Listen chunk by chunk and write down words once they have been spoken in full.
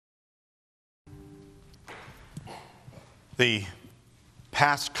The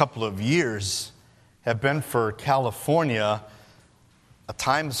past couple of years have been for California a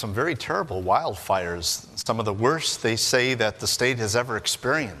time of some very terrible wildfires, some of the worst, they say, that the state has ever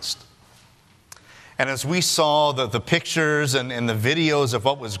experienced. And as we saw the pictures and the videos of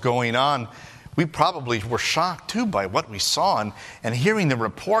what was going on, we probably were shocked too by what we saw and hearing the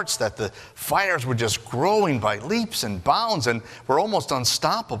reports that the fires were just growing by leaps and bounds and were almost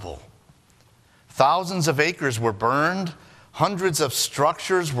unstoppable. Thousands of acres were burned, hundreds of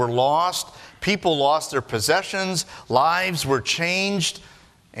structures were lost, people lost their possessions, lives were changed,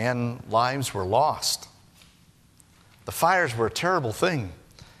 and lives were lost. The fires were a terrible thing.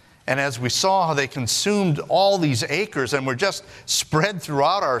 And as we saw how they consumed all these acres and were just spread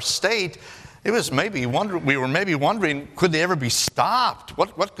throughout our state, we were maybe wondering, could they ever be stopped?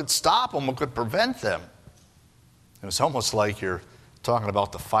 What could stop them? What could prevent them? It was almost like you're talking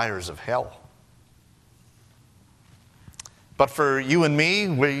about the fires of hell. But for you and me,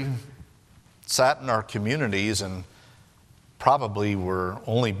 we sat in our communities and probably were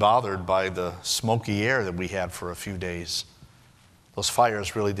only bothered by the smoky air that we had for a few days. Those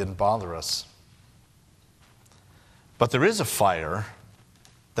fires really didn't bother us. But there is a fire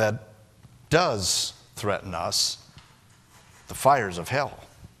that does threaten us, the fires of hell.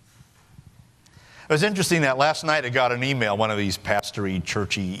 It was interesting that last night I got an email, one of these pastory,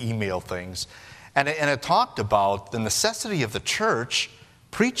 churchy email things, and it talked about the necessity of the church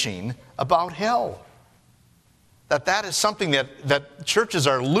preaching about hell. That is something that churches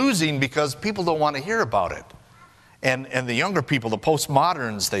are losing because people don't want to hear about it. And the younger people, the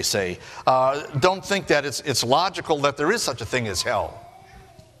postmoderns, they say, don't think that it's logical that there is such a thing as hell.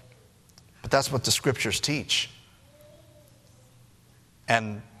 But that's what the scriptures teach.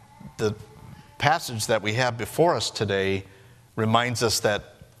 And the passage that we have before us today reminds us that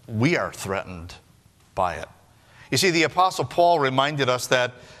we are threatened by it. You see, the Apostle Paul reminded us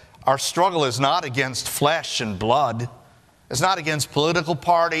that our struggle is not against flesh and blood. It's not against political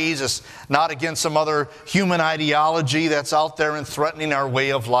parties. It's not against some other human ideology that's out there and threatening our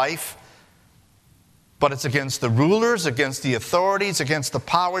way of life. But it's against the rulers, against the authorities, against the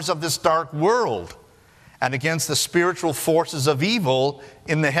powers of this dark world, and against the spiritual forces of evil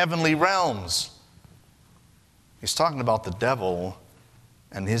in the heavenly realms. He's talking about the devil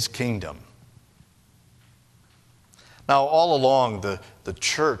and his kingdom. Now, all along, the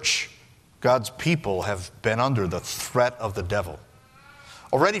church, God's people, have been under the threat of the devil.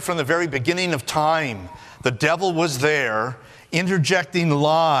 Already from the very beginning of time, the devil was there interjecting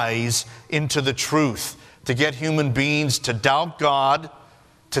lies into the truth to get human beings to doubt God,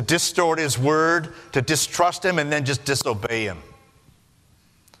 to distort His word, to distrust Him, and then just disobey Him.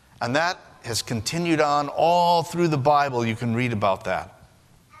 And that has continued on all through the Bible. You can read about that.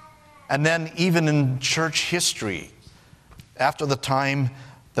 And then even in church history, after the time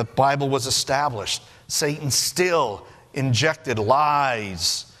the Bible was established, Satan still injected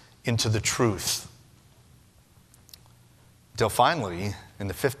lies into the truth. Until finally, in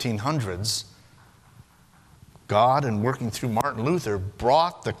the 1500s, God, in working through Martin Luther,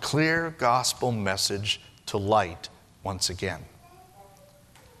 brought the clear gospel message to light once again.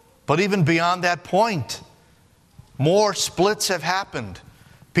 But even beyond that point, more splits have happened.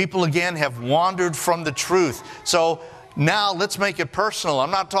 People again have wandered from the truth. So now let's make it personal.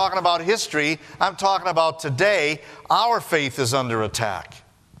 I'm not talking about history. I'm talking about today. Our faith is under attack.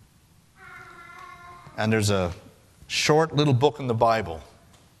 And there's a short little book in the Bible,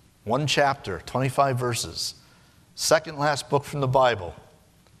 one chapter, 25 verses, second last book from the Bible,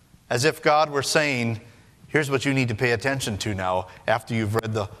 as if God were saying, here's what you need to pay attention to now after you've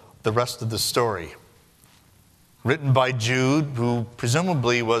read the rest of the story. Written by Jude, who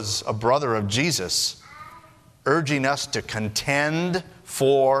presumably was a brother of Jesus, urging us to contend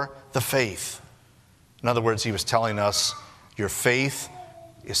for the faith. In other words, he was telling us, your faith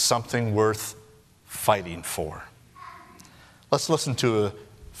is something worth fighting for. Let's listen to a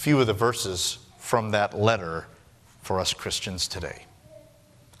few of the verses from that letter for us Christians today.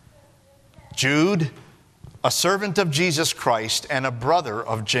 Jude, a servant of Jesus Christ and a brother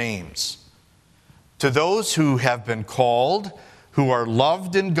of James, to those who have been called, who are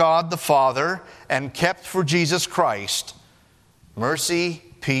loved in God the Father and kept for Jesus Christ, mercy,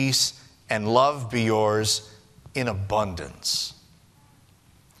 peace, and love be yours in abundance.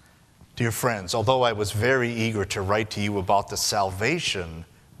 Dear friends, although I was very eager to write to you about the salvation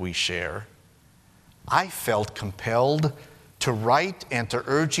we share, I felt compelled to write and to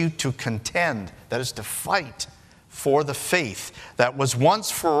urge you to contend, that is, to fight for the faith that was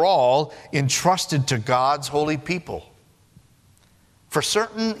once for all entrusted to God's holy people. For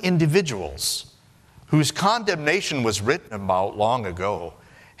certain individuals whose condemnation was written about long ago,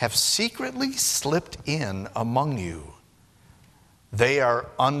 have secretly slipped in among you. They are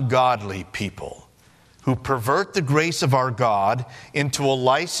ungodly people who pervert the grace of our God into a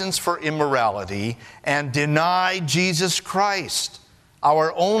license for immorality and deny Jesus Christ,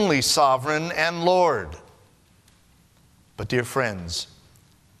 our only sovereign and Lord. But dear friends,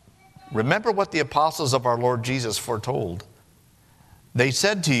 remember what the apostles of our Lord Jesus foretold. They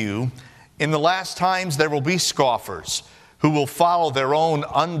said to you, in the last times there will be scoffers who will follow their own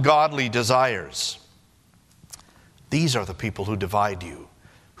ungodly desires. These are the people who divide you,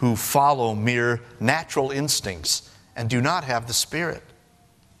 who follow mere natural instincts and do not have the Spirit.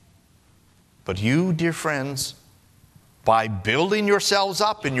 But you, dear friends, by building yourselves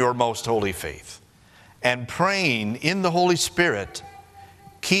up in your most holy faith and praying in the Holy Spirit,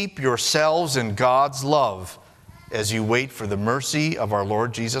 keep yourselves in God's love as you wait for the mercy of our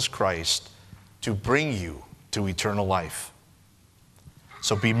Lord Jesus Christ to bring you to eternal life.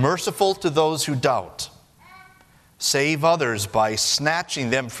 So be merciful to those who doubt. Save others by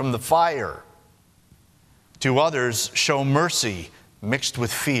snatching them from the fire. To others, show mercy mixed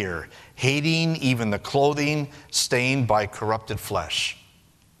with fear, hating even the clothing stained by corrupted flesh.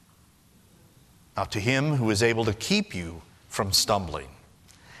 Now to him who is able to keep you from stumbling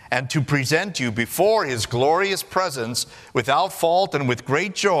and to present you before his glorious presence without fault and with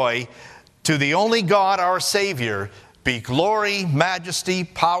great joy, to the only God our Savior, be glory, majesty,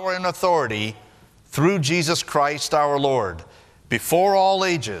 power, and authority through Jesus Christ our Lord, before all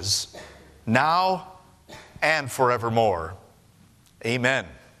ages, now and forevermore. Amen.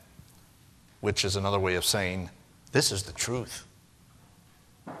 Which is another way of saying, this is the truth.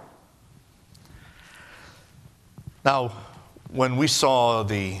 Now, when we saw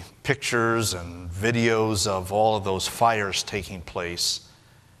the pictures and videos of all of those fires taking place,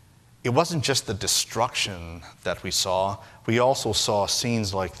 it wasn't just the destruction that we saw. We also saw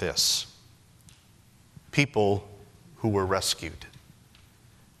scenes like this. People who were rescued.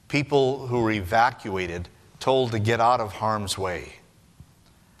 People who were evacuated, told to get out of harm's way.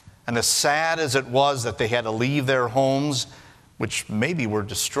 And as sad as it was that they had to leave their homes, which maybe were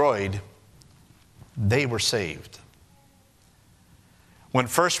destroyed, they were saved. When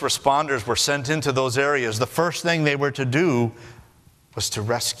first responders were sent into those areas, the first thing they were to do was to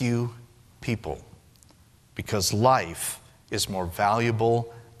rescue people, because life is more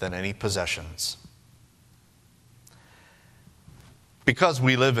valuable than any possessions. Because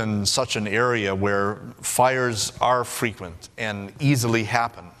we live in such an area where fires are frequent and easily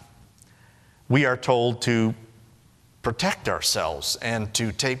happen, we are told to protect ourselves and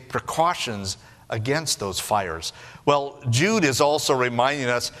to take precautions against those fires. Well, Jude is also reminding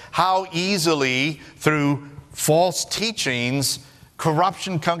us how easily, through false teachings,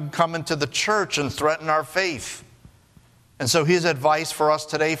 corruption can come into the church and threaten our faith. And so his advice for us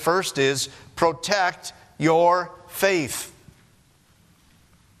today first is protect your faith.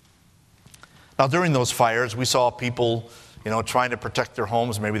 Now, during those fires, we saw people, trying to protect their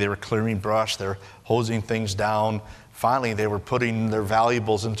homes. Maybe they were clearing brush, they're hosing things down. Finally, they were putting their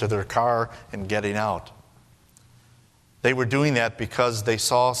valuables into their car and getting out. They were doing that because they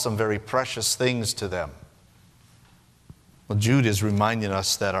saw some very precious things to them. Well, Jude is reminding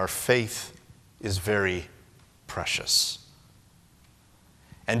us that our faith is very precious.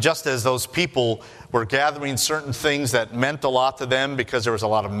 And just as those people were gathering certain things that meant a lot to them because there was a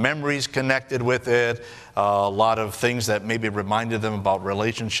lot of memories connected with it, a lot of things that maybe reminded them about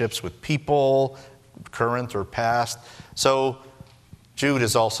relationships with people, current or past. So Jude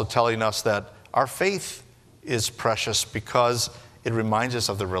is also telling us that our faith is precious because it reminds us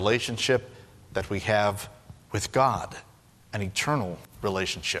of the relationship that we have with God, an eternal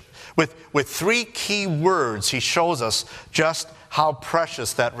relationship. With three key words, he shows us just how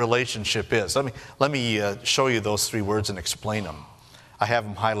precious that relationship is. Let me show you those three words and explain them. I have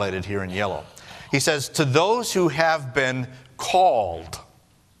them highlighted here in yellow. He says, to those who have been called.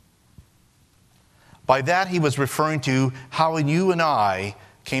 By that he was referring to how you and I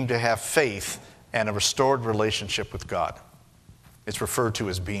came to have faith and a restored relationship with God. It's referred to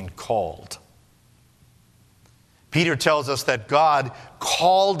as being called. Peter tells us that God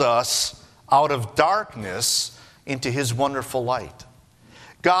called us out of darkness into his wonderful light.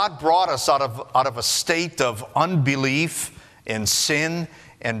 God brought us out of a state of unbelief and sin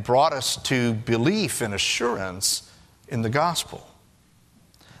and brought us to belief and assurance in the gospel.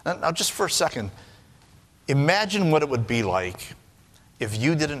 Now, just for a second, imagine what it would be like if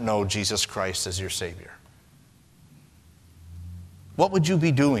you didn't know Jesus Christ as your Savior. What would you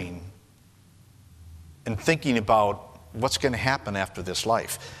be doing and thinking about what's going to happen after this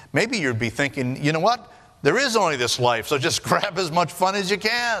life. Maybe you'd be thinking, you know what? There is only this life, so just grab as much fun as you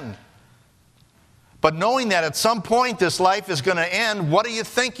can. But knowing that at some point this life is going to end, what are you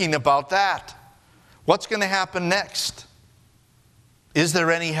thinking about that? What's going to happen next? Is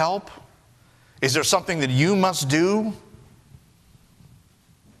there any help? Is there something that you must do?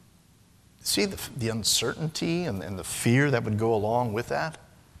 See the uncertainty and the fear that would go along with that?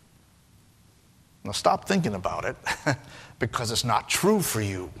 Now stop thinking about it because it's not true for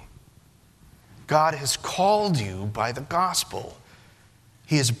you. God has called you by the gospel.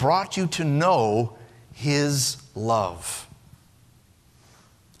 He has brought you to know His love.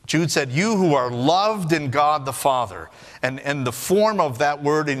 Jude said, you who are loved in God the Father. And the form of that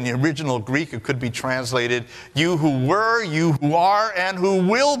word in the original Greek, it could be translated, you who were, you who are, and who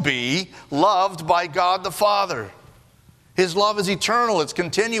will be loved by God the Father. His love is eternal, it's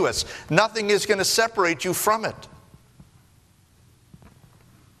continuous. Nothing is going to separate you from it.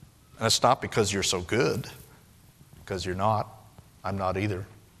 And it's not because you're so good, because you're not. I'm not either.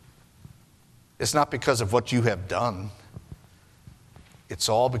 It's not because of what you have done. It's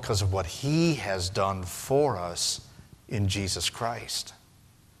all because of what He has done for us in Jesus Christ.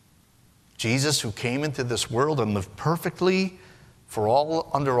 Jesus, who came into this world and lived perfectly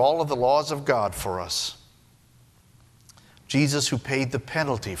under all of the laws of God for us. Jesus, who paid the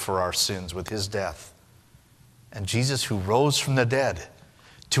penalty for our sins with His death. And Jesus, who rose from the dead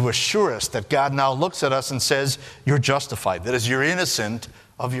to assure us that God now looks at us and says, you're justified. That is, you're innocent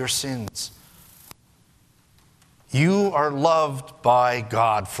of your sins. You are loved by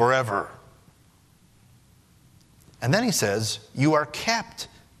God forever. And then he says, you are kept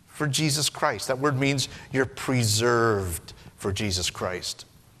for Jesus Christ. That word means you're preserved for Jesus Christ.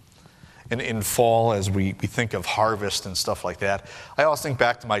 And in fall, as we think of harvest and stuff like that, I always think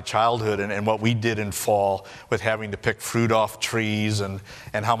back to my childhood and what we did in fall with having to pick fruit off trees and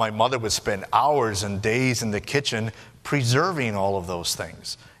how my mother would spend hours and days in the kitchen preserving all of those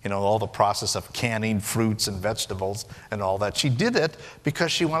things. You know, all the process of canning fruits and vegetables and all that. She did it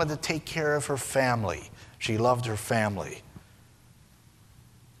because she wanted to take care of her family. She loved her family.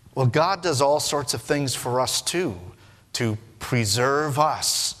 Well, God does all sorts of things for us too, to preserve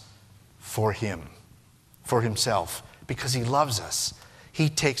us for Him, for Himself, because He loves us. He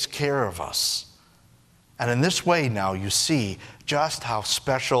takes care of us. And in this way now you see just how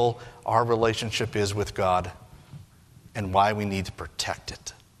special our relationship is with God and why we need to protect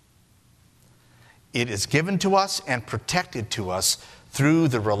it. It is given to us and protected to us through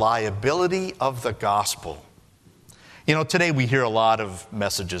the reliability of the gospel. You know, today we hear a lot of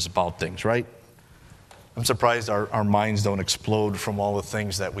messages about things, right? I'm surprised our minds don't explode from all the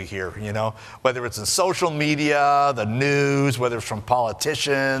things that we hear, you know, whether it's in social media, the news, whether it's from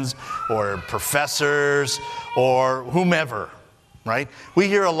politicians or professors or whomever, right? We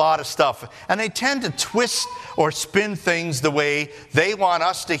hear a lot of stuff, and they tend to twist or spin things the way they want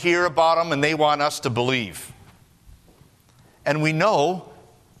us to hear about them and they want us to believe. And we know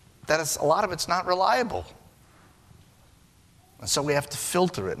that a lot of it's not reliable. And so we have to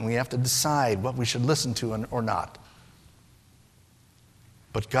filter it, and we have to decide what we should listen to or not.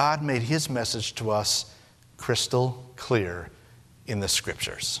 But God made His message to us crystal clear in the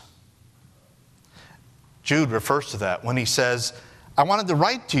Scriptures. Jude refers to that when he says, I wanted to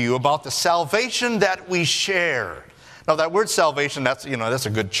write to you about the salvation that we share. Now that word salvation, that's a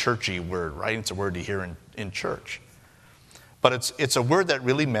good churchy word, right? It's a word you hear in church. But it's a word that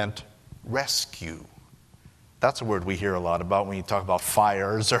really meant rescue. That's a word we hear a lot about when you talk about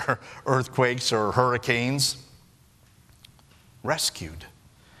fires or earthquakes or hurricanes. Rescued.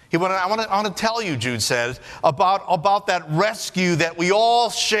 I want to tell you, Jude says, about that rescue that we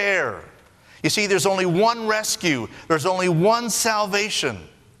all share. You see, there's only one rescue. There's only one salvation.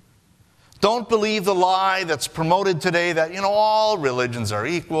 Don't believe the lie that's promoted today that, all religions are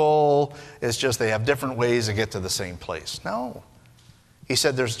equal. It's just they have different ways to get to the same place. No. He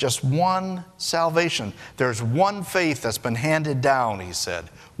said there's just one salvation. There's one faith that's been handed down, he said,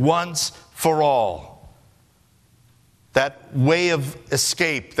 once for all. That way of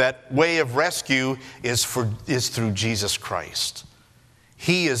escape, that way of rescue is through Jesus Christ.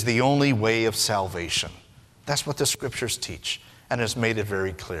 He is the only way of salvation. That's what the Scriptures teach and has made it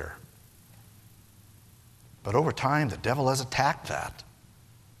very clear. But over time, the devil has attacked that.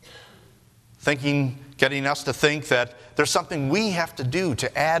 Getting us to think that there's something we have to do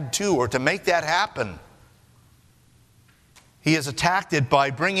to add to or to make that happen. He has attacked it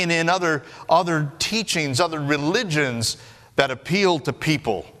by bringing in other teachings, other religions that appeal to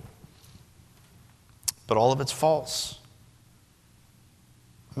people. But all of it's false.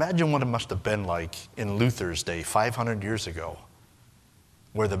 Imagine what it must have been like in Luther's day, 500 years ago,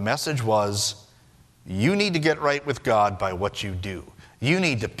 where the message was, you need to get right with God by what you do. You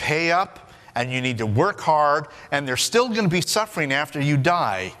need to pay up, and you need to work hard, and there's still going to be suffering after you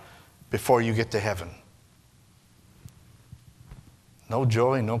die before you get to heaven. No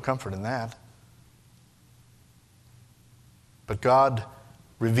joy, no comfort in that. But God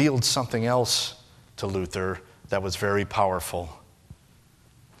revealed something else to Luther that was very powerful.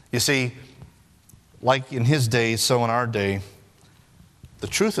 You see, like in his day, so in our day, the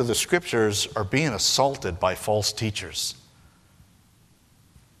truth of the Scriptures are being assaulted by false teachers.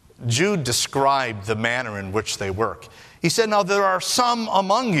 Jude described the manner in which they work. He said, now there are some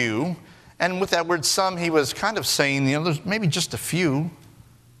among you, and with that word some, he was kind of saying, there's maybe just a few.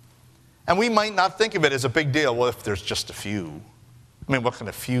 And we might not think of it as a big deal. Well, if there's just a few, I mean, what can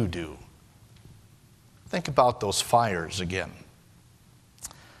a few do? Think about those fires again.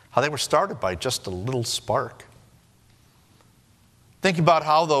 How they were started by just a little spark. Think about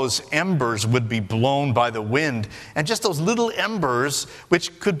how those embers would be blown by the wind, and just those little embers,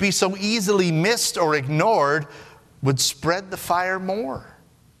 which could be so easily missed or ignored, would spread the fire more.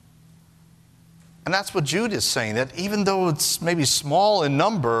 And that's what Jude is saying, that even though it's maybe small in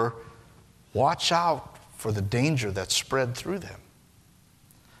number, watch out for the danger that's spread through them.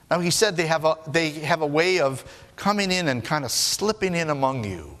 Now, he said they have a way of coming in and kind of slipping in among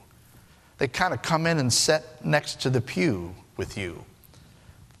you. They kind of come in and sit next to the pew with you.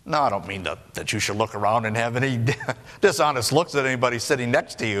 No, I don't mean that you should look around and have any dishonest looks at anybody sitting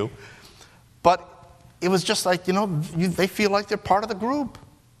next to you. But it was just like, they feel like they're part of the group.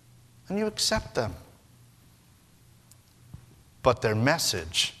 And you accept them. But their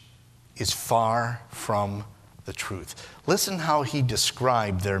message is far from the truth. Listen how he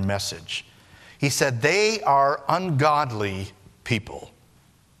described their message. He said, they are ungodly people.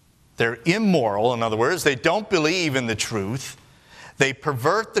 They're immoral, in other words, they don't believe in the truth. They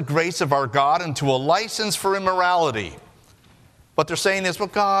pervert the grace of our God into a license for immorality. What they're saying is, well,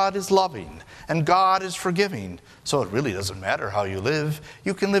 God is loving and God is forgiving, so it really doesn't matter how you live.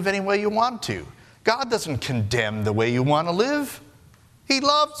 You can live any way you want to. God doesn't condemn the way you want to live. He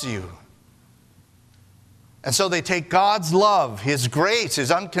loves you. And so they take God's love, His grace,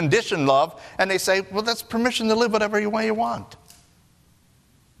 His unconditioned love, and they say, well, that's permission to live whatever way you want.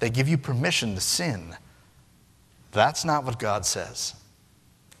 They give you permission to sin. That's not what God says.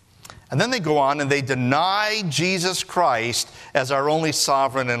 And then they go on and they deny Jesus Christ as our only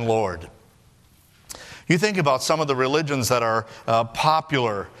sovereign and Lord. You think about some of the religions that are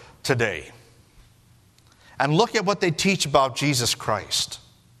popular today, and look at what they teach about Jesus Christ.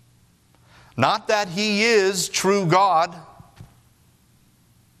 Not that He is true God.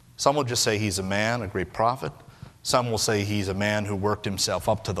 Some will just say He's a man, a great prophet. Some will say He's a man who worked Himself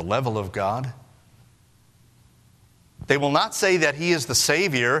up to the level of God. They will not say that He is the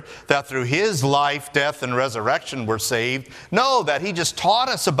Savior, that through His life, death, and resurrection we're saved. No, that He just taught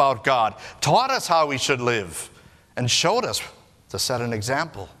us about God, taught us how we should live, and showed us to set an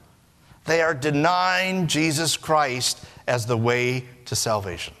example. They are denying Jesus Christ as the way to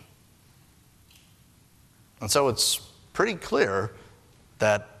salvation. And so it's pretty clear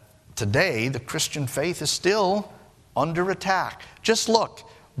that today the Christian faith is still under attack. Just look.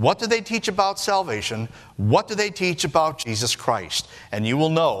 What do they teach about salvation? What do they teach about Jesus Christ? And you will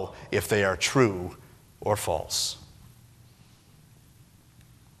know if they are true or false.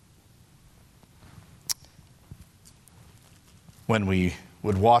 When we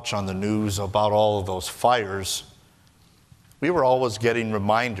would watch on the news about all of those fires, we were always getting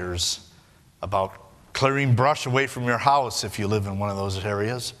reminders about clearing brush away from your house if you live in one of those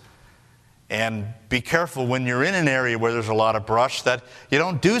areas. And be careful when you're in an area where there's a lot of brush that you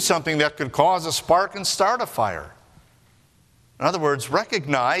don't do something that could cause a spark and start a fire. In other words,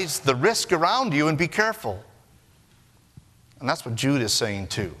 recognize the risk around you and be careful. And that's what Jude is saying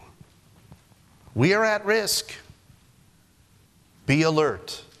too. We are at risk. Be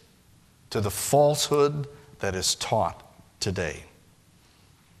alert to the falsehood that is taught today.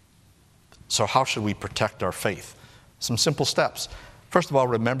 So how should we protect our faith? Some simple steps. First of all,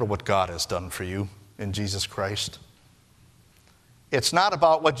 remember what God has done for you in Jesus Christ. It's not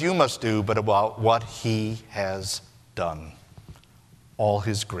about what you must do, but about what He has done. All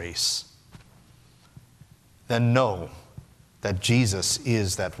His grace. Then know that Jesus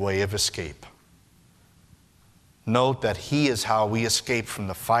is that way of escape. Note that He is how we escape from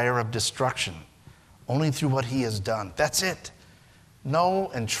the fire of destruction, only through what He has done. That's it. Know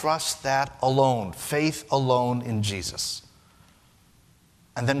and trust that alone, faith alone in Jesus.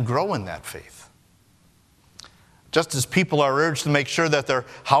 And then grow in that faith. Just as people are urged to make sure that their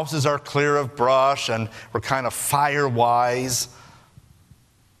houses are clear of brush and we're kind of fire-wise.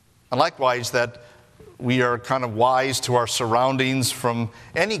 And likewise, that we are kind of wise to our surroundings from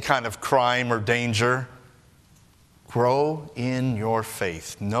any kind of crime or danger. Grow in your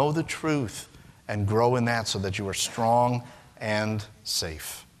faith. Know the truth and grow in that so that you are strong and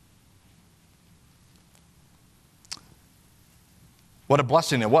safe. What a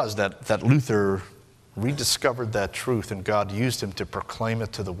blessing it was that Luther rediscovered that truth and God used him to proclaim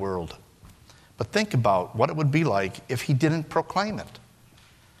it to the world. But think about what it would be like if he didn't proclaim it.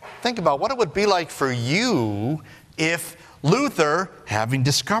 Think about what it would be like for you if Luther, having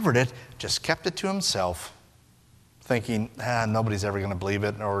discovered it, just kept it to himself, thinking, nobody's ever going to believe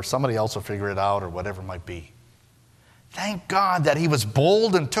it, or somebody else will figure it out, or whatever it might be. Thank God that he was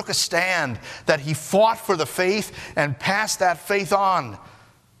bold and took a stand, that he fought for the faith and passed that faith on,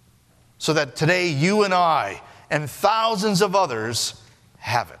 so that today you and I and thousands of others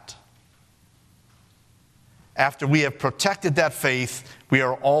have it. After we have protected that faith, we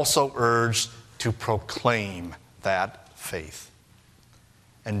are also urged to proclaim that faith.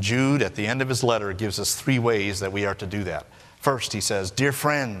 And Jude, at the end of his letter, gives us 3 ways that we are to do that. First, he says, "Dear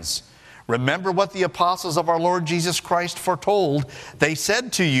friends, remember what the apostles of our Lord Jesus Christ foretold. They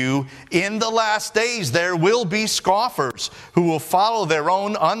said to you, in the last days there will be scoffers who will follow their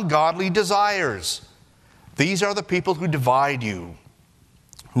own ungodly desires. These are the people who divide you,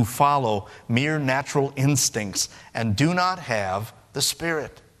 who follow mere natural instincts and do not have the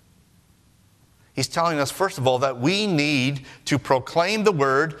Spirit." He's telling us, first of all, that we need to proclaim the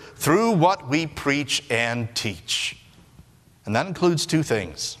word through what we preach and teach. And that includes 2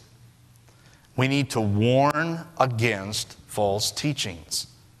 things. We need to warn against false teachings.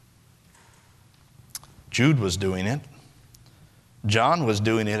 Jude was doing it. John was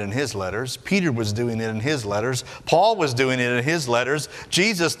doing it in his letters. Peter was doing it in his letters. Paul was doing it in his letters.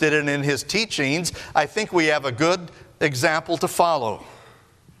 Jesus did it in his teachings. I think we have a good example to follow.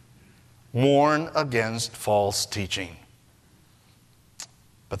 Warn against false teaching.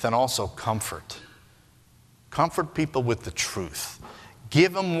 But then also comfort. Comfort people with the truth.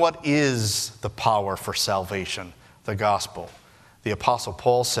 Give them what is the power for salvation, the gospel. The Apostle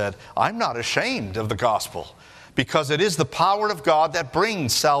Paul said, "I'm not ashamed of the gospel, because it is the power of God that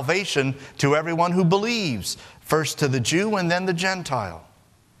brings salvation to everyone who believes, first to the Jew and then the Gentile.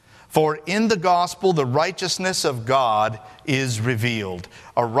 For in the gospel the righteousness of God is revealed,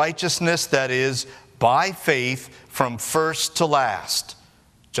 a righteousness that is by faith from first to last,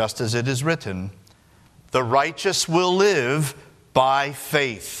 just as it is written, the righteous will live by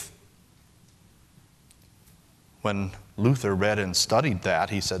faith." When Luther read and studied that,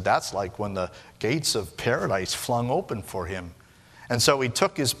 he said that's like when the gates of paradise flung open for him. And so he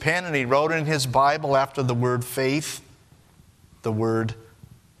took his pen and he wrote in his Bible after the word faith, the word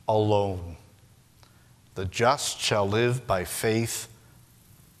alone. The just shall live by faith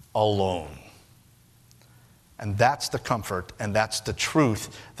alone. And that's the comfort and that's the truth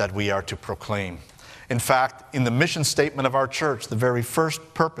that we are to proclaim. In fact, in the mission statement of our church, the very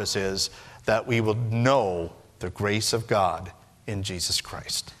first purpose is that we will know the grace of God in Jesus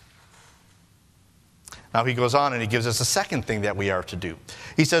Christ. Now he goes on and he gives us a second thing that we are to do.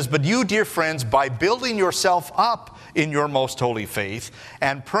 He says, "But you, dear friends, by building yourself up in your most holy faith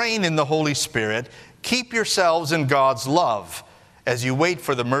and praying in the Holy Spirit, keep yourselves in God's love as you wait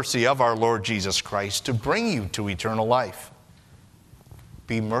for the mercy of our Lord Jesus Christ to bring you to eternal life.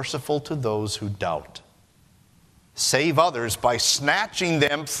 Be merciful to those who doubt. Save others by snatching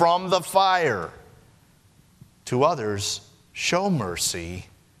them from the fire. To others, show mercy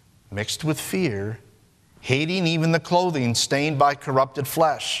mixed with fear, hating even the clothing stained by corrupted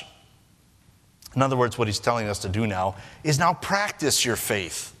flesh." In other words, what he's telling us to do now is now practice your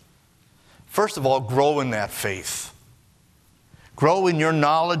faith. First of all, grow in that faith. Grow in your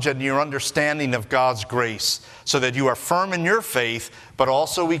knowledge and your understanding of God's grace so that you are firm in your faith, but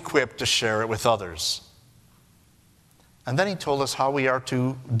also equipped to share it with others. And then he told us how we are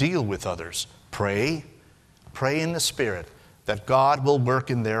to deal with others. Pray in the Spirit that God will work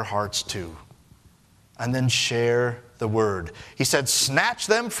in their hearts too. And then share the word. He said, snatch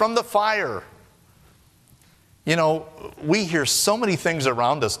them from the fire. You know, we hear so many things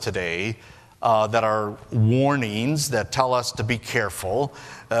around us today that are warnings that tell us to be careful.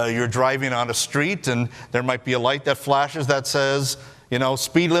 You're driving on a street and there might be a light that flashes that says,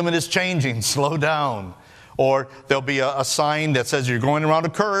 speed limit is changing, slow down. Or there'll be a sign that says you're going around a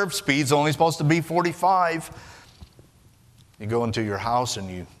curve, speed's only supposed to be 45. You go into your house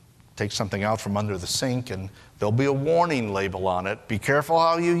and you take something out from under the sink and there'll be a warning label on it. Be careful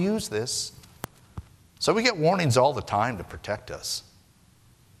how you use this. So we get warnings all the time to protect us.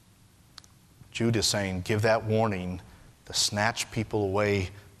 Jude is saying, give that warning to snatch people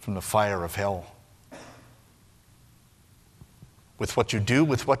away from the fire of hell. With what you do,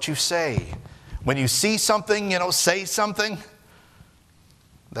 with what you say. When you see something, say something.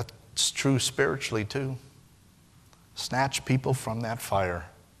 That's true spiritually too. Snatch people from that fire.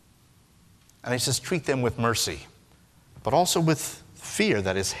 And he says, treat them with mercy, but also with fear,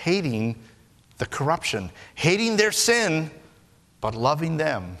 that is, hating the corruption, hating their sin, but loving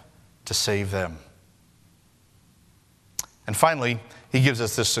them to save them. And finally, he gives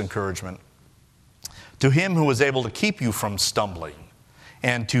us this encouragement. To him who is able to keep you from stumbling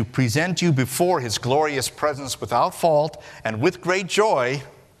and to present you before his glorious presence without fault and with great joy,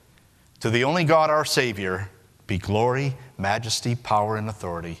 to the only God our Savior, be glory, majesty, power, and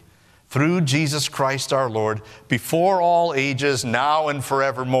authority through Jesus Christ our Lord, before all ages, now and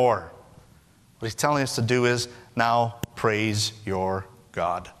forevermore. What he's telling us to do is now praise your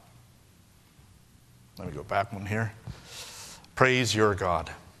God. Let me go back one here. Praise your God.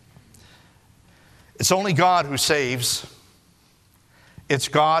 It's only God who saves. It's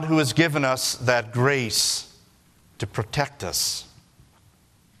God who has given us that grace to protect us.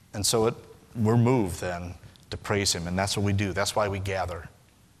 And so we're moved then to praise him. And that's what we do. That's why we gather,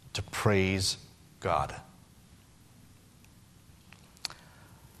 to praise God.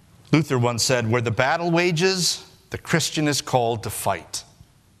 Luther once said, where the battle wages, the Christian is called to fight.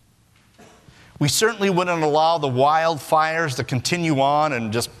 We certainly wouldn't allow the wildfires to continue on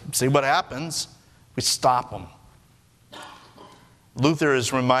and just see what happens. We stop them. Luther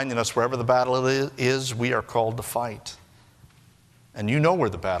is reminding us wherever the battle is, we are called to fight. And you know where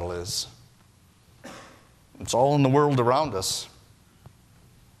the battle is. It's all in the world around us.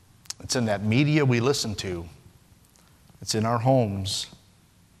 It's in that media we listen to. It's in our homes.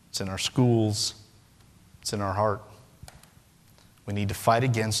 It's in our schools. It's in our heart. We need to fight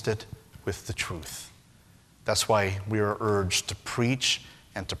against it with the truth. That's why we are urged to preach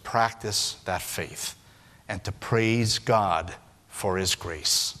and to practice that faith and to praise God for his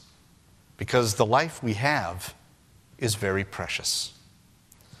grace. Because the life we have is very precious.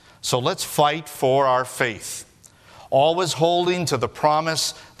 So let's fight for our faith, always holding to the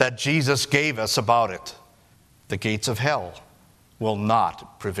promise that Jesus gave us about it. The gates of hell will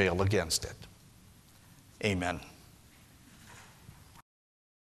not prevail against it. Amen.